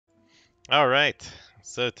All right.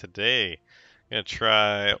 So today, I'm gonna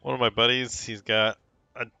try one of my buddies. He's got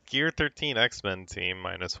a Gear 13 X-Men team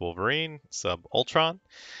minus Wolverine, sub Ultron,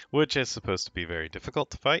 which is supposed to be very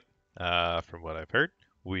difficult to fight, from what I've heard.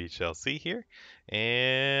 We shall see here.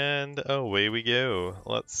 And away we go.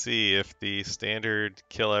 Let's see if the standard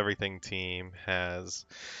kill everything team has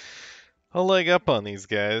a leg up on these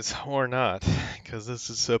guys or not, because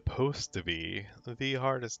this is supposed to be the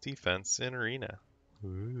hardest defense in Arena.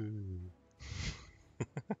 Ooh.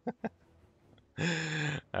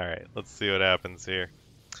 All right, let's see what happens here.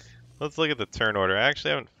 Let's look at the turn order. I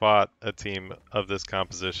actually haven't fought a team of this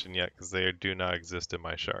composition yet because they do not exist in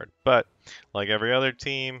my shard. But like every other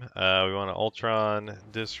team, we want to Ultron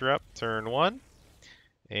Disrupt turn one.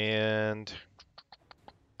 And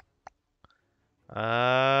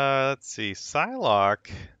let's see, Psylocke,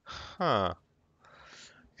 huh?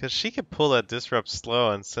 Because she could pull that Disrupt slow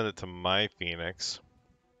and send it to my Phoenix.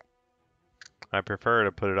 I prefer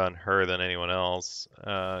to put it on her than anyone else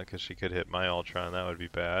because she could hit my Ultron. That would be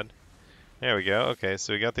bad. There we go. Okay,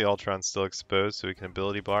 so we got the Ultron still exposed, so we can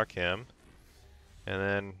ability block him. And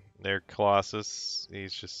then their Colossus, he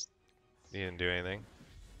didn't do anything.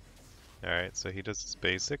 Alright, so he does his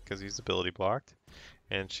basic because he's ability blocked.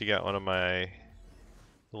 And she got one of my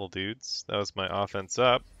little dudes. That was my offense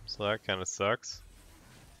up, so that kind of sucks.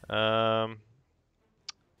 Yeah,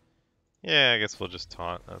 I guess we'll just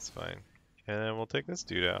taunt. That's fine. And then we'll take this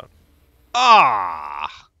dude out.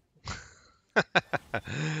 Ah!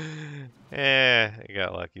 I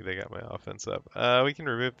got lucky. They got my offense up. We can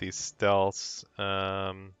remove these stealths.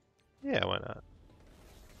 Yeah, why not?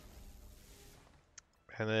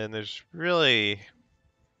 And then there's really,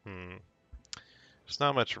 there's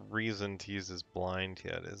not much reason to use his blind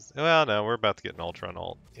yet. Well, no, we're about to get an Ultron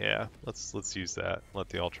ult. Yeah, let's use that. Let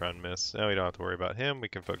the Ultron miss. Now we don't have to worry about him. We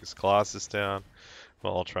can focus Colossus down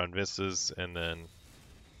while Ultron misses, and then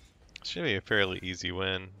it should be a fairly easy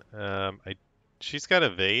win. She's got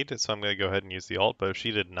evade, so I'm going to go ahead and use the ult, but if she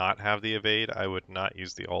did not have the evade, I would not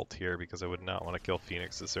use the ult here because I would not want to kill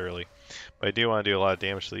Phoenix this early. But I do want to do a lot of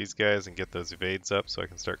damage to these guys and get those evades up so I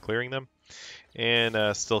can start clearing them.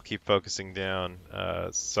 And still keep focusing down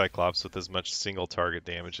Cyclops with as much single target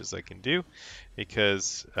damage as I can do.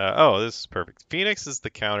 Because, oh, this is perfect. Phoenix is the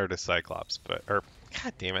counter to Cyclops,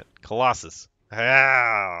 god damn it, Colossus.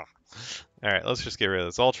 Ah! Alright, let's just get rid of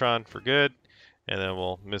this Ultron for good. And then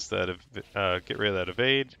we'll miss that, get rid of that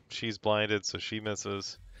evade. She's blinded, so she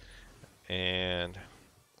misses. And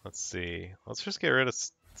let's see. Let's just get rid of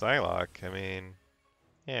Psylocke. I mean,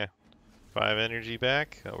 yeah, 5 energy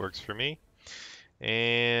back. That works for me.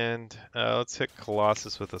 And let's hit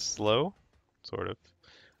Colossus with a slow, sort of.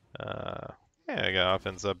 Yeah, I got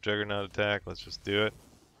offense up, Juggernaut attack. Let's just do it.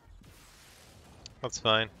 That's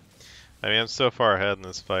fine. I mean, I'm so far ahead in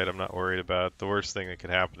this fight, I'm not worried about it. The worst thing that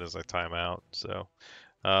could happen is I time out. So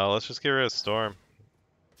let's just get rid of Storm.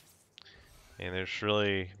 And there's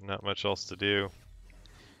really not much else to do.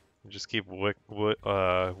 You just keep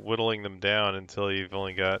whittling them down until you've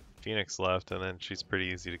only got Phoenix left, and then she's pretty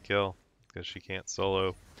easy to kill because she can't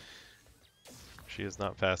solo. She is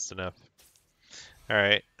not fast enough.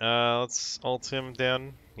 Alright, let's ult him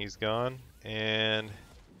down. He's gone. And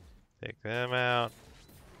take them out.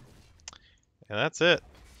 And that's it.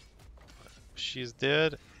 She's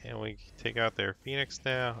dead. And we take out their Phoenix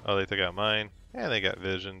now. Oh, they took out mine. And they got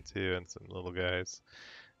Vision too, and some little guys.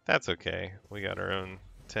 That's okay. We got our own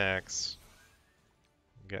attacks.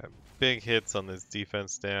 Got big hits on this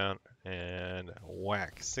defense down. And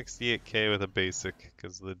whack. 68k with a basic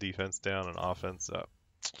because of the defense down and offense up.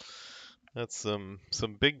 That's some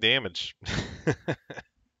big damage.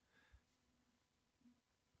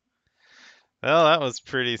 Well, that was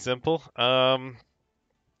pretty simple. I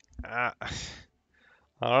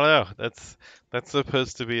don't know. That's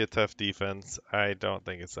supposed to be a tough defense. I don't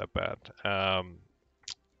think it's that bad.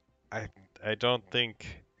 I I don't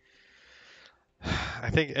think. I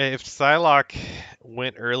think if Psylocke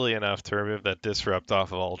went early enough to remove that disrupt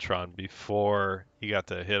off of Ultron before you got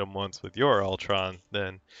to hit him once with your Ultron,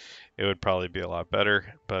 then it would probably be a lot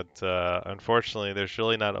better. But unfortunately, there's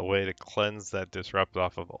really not a way to cleanse that disrupt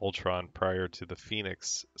off of Ultron prior to the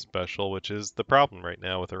Phoenix special, which is the problem right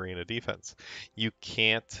now with Arena defense. You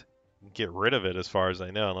can't get rid of it as far as I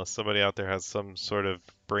know, unless somebody out there has some sort of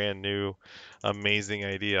brand new amazing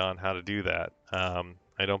idea on how to do that.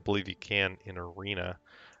 I don't believe you can in Arena.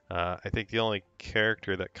 I think the only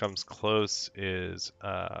character that comes close is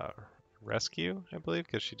Rescue, I believe,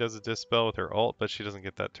 because she does a dispel with her ult, but she doesn't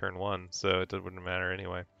get that turn one, so it wouldn't matter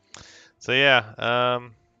anyway. So yeah,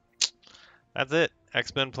 That's it.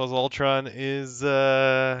 X-Men plus Ultron is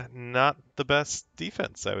not the best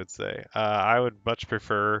defense, I would say. I would much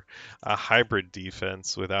prefer a hybrid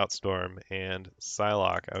defense without Storm and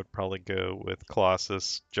Psylocke. I would probably go with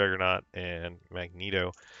Colossus, Juggernaut, and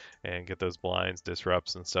Magneto and get those blinds,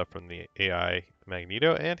 disrupts, and stuff from the AI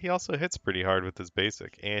Magneto. And he also hits pretty hard with his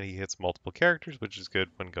basic, and he hits multiple characters, which is good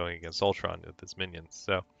when going against Ultron with his minions.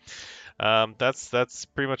 So that's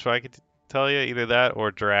pretty much what I could tell you. Either that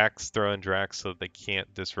or Drax, throw in Drax so they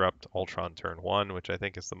can't disrupt Ultron turn one, which I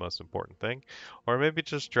think is the most important thing. Or maybe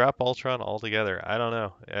just drop Ultron altogether. I don't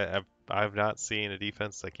know. I've not seen a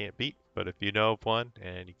defense I can't beat, but if you know of one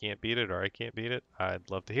and you can't beat it or I can't beat it, I'd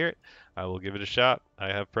love to hear it. I will give it a shot. I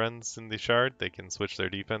have friends in the Shard. They can switch their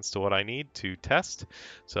defense to what I need to test.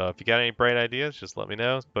 So if you got any bright ideas, just let me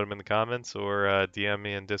know. Put them in the comments or DM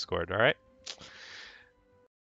me in Discord, all right?